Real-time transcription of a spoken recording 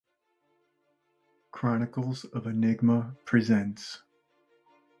Chronicles of Enigma presents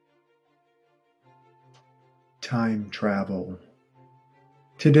Time Travel.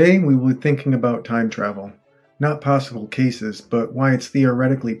 Today we will be thinking about time travel, not possible cases, but why it's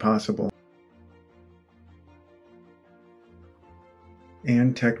theoretically possible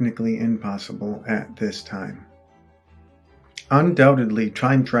and technically impossible at this time. Undoubtedly,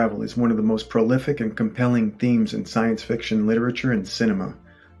 time travel is one of the most prolific and compelling themes in science fiction literature and cinema.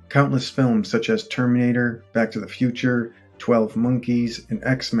 Countless films such as Terminator, Back to the Future, 12 Monkeys, and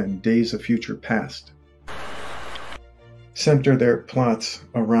X-Men: Days of Future Past center their plots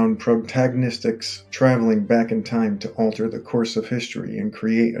around protagonists traveling back in time to alter the course of history and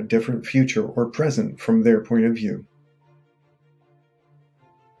create a different future or present from their point of view.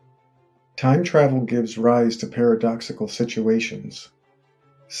 Time travel gives rise to paradoxical situations,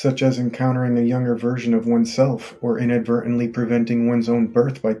 such as encountering a younger version of oneself or inadvertently preventing one's own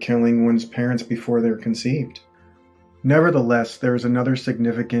birth by killing one's parents before they're conceived. Nevertheless, there is another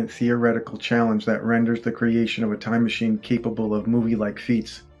significant theoretical challenge that renders the creation of a time machine capable of movie-like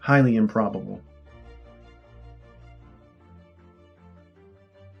feats highly improbable.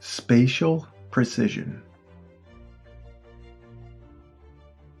 Spatial precision.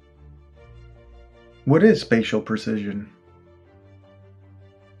 What is spatial precision?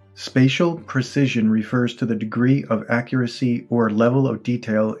 Spatial precision refers to the degree of accuracy or level of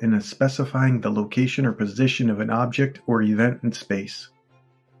detail in specifying the location or position of an object or event in space.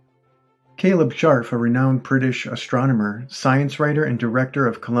 Caleb Scharf, a renowned British astronomer, science writer, and director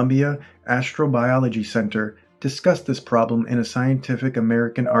of Columbia Astrobiology Center, discussed this problem in a Scientific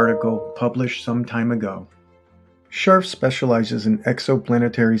American article published some time ago. Scharf specializes in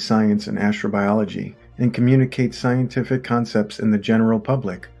exoplanetary science and astrobiology and communicates scientific concepts in the general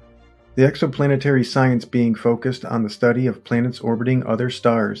public. The exoplanetary science being focused on the study of planets orbiting other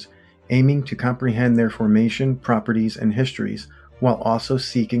stars, aiming to comprehend their formation, properties, and histories, while also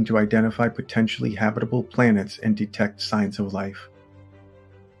seeking to identify potentially habitable planets and detect signs of life.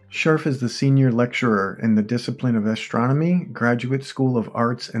 Scharf is the senior lecturer in the discipline of astronomy, Graduate School of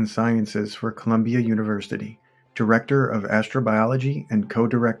Arts and Sciences for Columbia University, director of astrobiology, and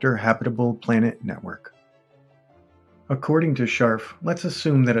co-director Habitable Planet Network. According to Scharf, let's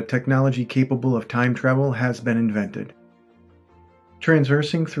assume that a technology capable of time travel has been invented.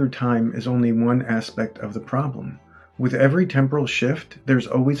 Traversing through time is only one aspect of the problem. With every temporal shift, there's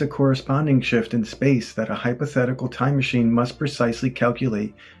always a corresponding shift in space that a hypothetical time machine must precisely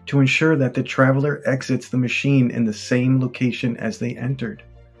calculate to ensure that the traveler exits the machine in the same location as they entered.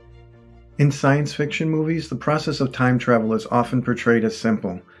 In science fiction movies, the process of time travel is often portrayed as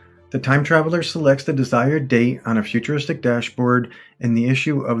simple. The time traveler selects the desired date on a futuristic dashboard, and the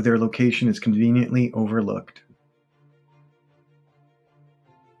issue of their location is conveniently overlooked.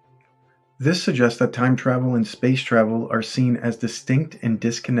 This suggests that time travel and space travel are seen as distinct and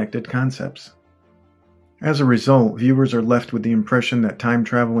disconnected concepts. As a result, viewers are left with the impression that time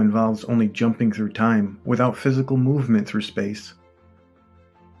travel involves only jumping through time, without physical movement through space.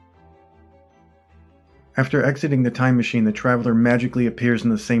 After exiting the time machine, the traveler magically appears in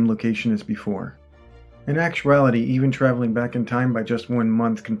the same location as before. In actuality, even traveling back in time by just 1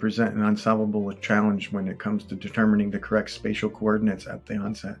 month can present an unsolvable challenge when it comes to determining the correct spatial coordinates at the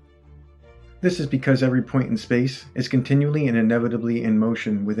onset. This is because every point in space is continually and inevitably in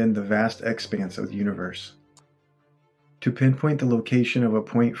motion within the vast expanse of the universe. To pinpoint the location of a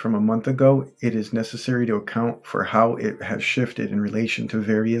point from a month ago, it is necessary to account for how it has shifted in relation to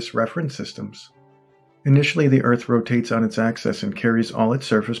various reference systems. Initially, the Earth rotates on its axis and carries all its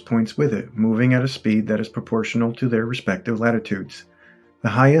surface points with it, moving at a speed that is proportional to their respective latitudes. The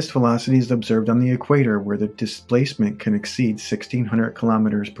highest velocity is observed on the equator, where the displacement can exceed 1,600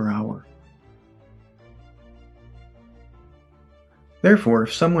 kilometers per hour. Therefore,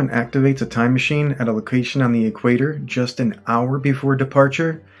 if someone activates a time machine at a location on the equator just an hour before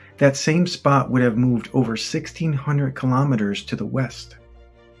departure, that same spot would have moved over 1,600 kilometers to the west.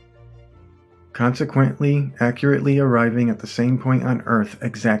 Consequently, accurately arriving at the same point on Earth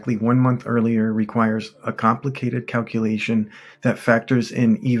exactly 1 month earlier requires a complicated calculation that factors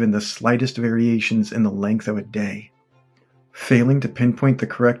in even the slightest variations in the length of a day. Failing to pinpoint the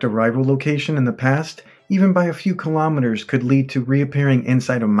correct arrival location in the past, even by a few kilometers, could lead to reappearing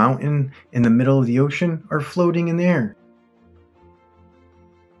inside a mountain, in the middle of the ocean, or floating in the air.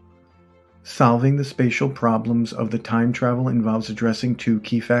 Solving the spatial problems of the time travel involves addressing two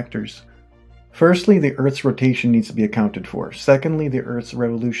key factors. Firstly, the Earth's rotation needs to be accounted for. Secondly, the Earth's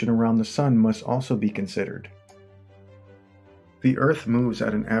revolution around the Sun must also be considered. The Earth moves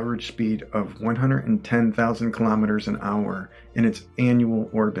at an average speed of 110,000 kilometers an hour in its annual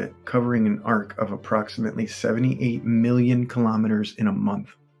orbit, covering an arc of approximately 78 million kilometers in a month.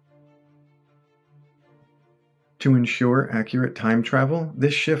 To ensure accurate time travel,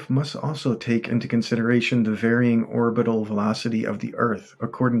 this shift must also take into consideration the varying orbital velocity of the Earth,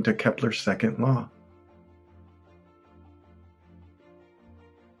 according to Kepler's second law.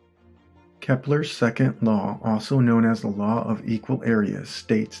 Kepler's second law, also known as the law of equal areas,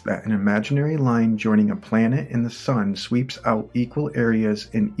 states that an imaginary line joining a planet and the Sun sweeps out equal areas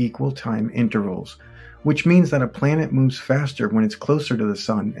in equal time intervals, which means that a planet moves faster when it's closer to the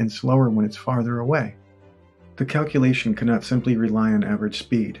Sun and slower when it's farther away. The calculation cannot simply rely on average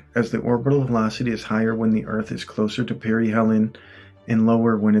speed, as the orbital velocity is higher when the Earth is closer to perihelion and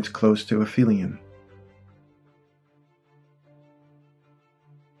lower when it's close to aphelion.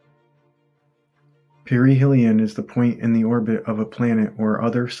 Perihelion is the point in the orbit of a planet or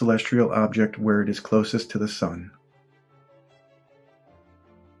other celestial object where it is closest to the Sun.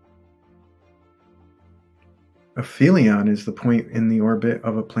 Aphelion is the point in the orbit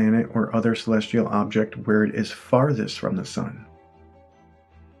of a planet or other celestial object where it is farthest from the Sun.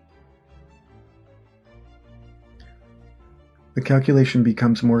 The calculation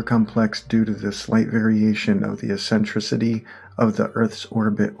becomes more complex due to the slight variation of the eccentricity of the Earth's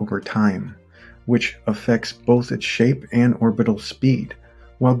orbit over time, which affects both its shape and orbital speed.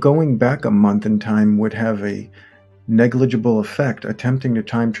 While going back a month in time would have a negligible effect, attempting to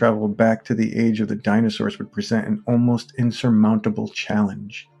time travel back to the age of the dinosaurs would present an almost insurmountable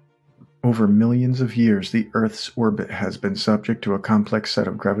challenge. Over millions of years, the Earth's orbit has been subject to a complex set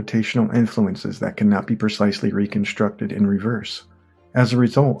of gravitational influences that cannot be precisely reconstructed in reverse. As a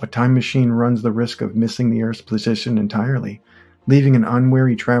result, a time machine runs the risk of missing the Earth's position entirely, leaving an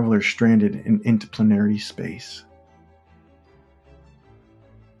unwary traveler stranded in interplanetary space.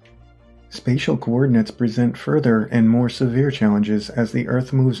 Spatial coordinates present further and more severe challenges as the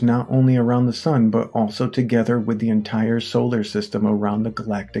Earth moves not only around the Sun but also together with the entire solar system around the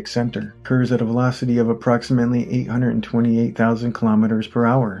galactic center. It occurs at a velocity of approximately 828,000 kilometers per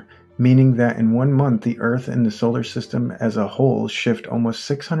hour, meaning that in 1 month the Earth and the solar system as a whole shift almost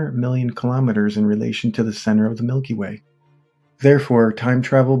 600 million kilometers in relation to the center of the Milky Way. Therefore, time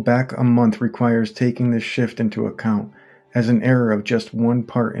travel back a month requires taking this shift into account, as an error of just 1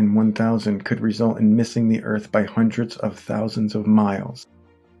 part in 1,000 could result in missing the Earth by hundreds of thousands of miles.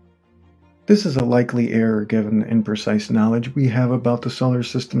 This is a likely error given the imprecise knowledge we have about the solar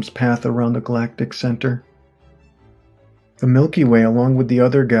system's path around the galactic center. The Milky Way, along with the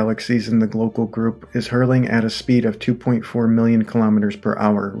other galaxies in the local group, is hurtling at a speed of 2.4 million kilometers per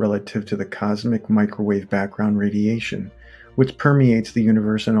hour relative to the cosmic microwave background radiation, which permeates the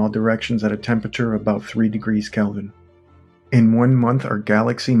universe in all directions at a temperature of about 3 degrees Kelvin. In 1 month, our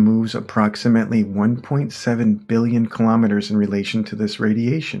galaxy moves approximately 1.7 billion kilometers in relation to this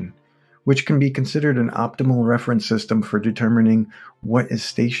radiation, which can be considered an optimal reference system for determining what is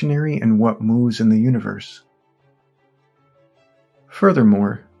stationary and what moves in the universe.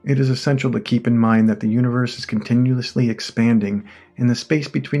 Furthermore, it is essential to keep in mind that the universe is continuously expanding and the space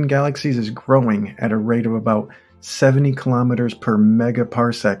between galaxies is growing at a rate of about 70 kilometers per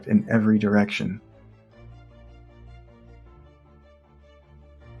megaparsec in every direction.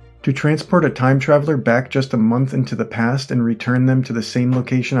 To transport a time traveler back just a month into the past and return them to the same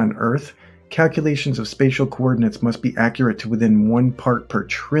location on Earth, calculations of spatial coordinates must be accurate to within 1 part per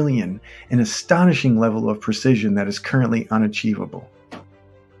trillion, an astonishing level of precision that is currently unachievable.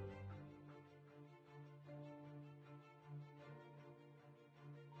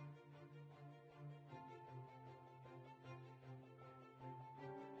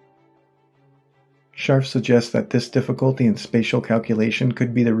 Scharf suggests that this difficulty in spatial calculation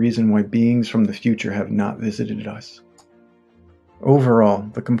could be the reason why beings from the future have not visited us. Overall,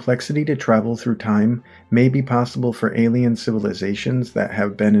 the complexity to travel through time may be possible for alien civilizations that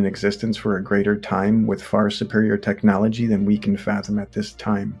have been in existence for a greater time with far superior technology than we can fathom at this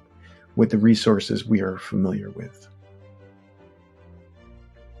time, with the resources we are familiar with.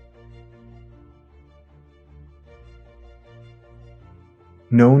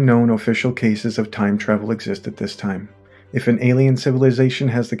 No known official cases of time travel exist at this time. If an alien civilization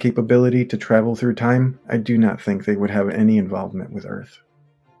has the capability to travel through time, I do not think they would have any involvement with Earth.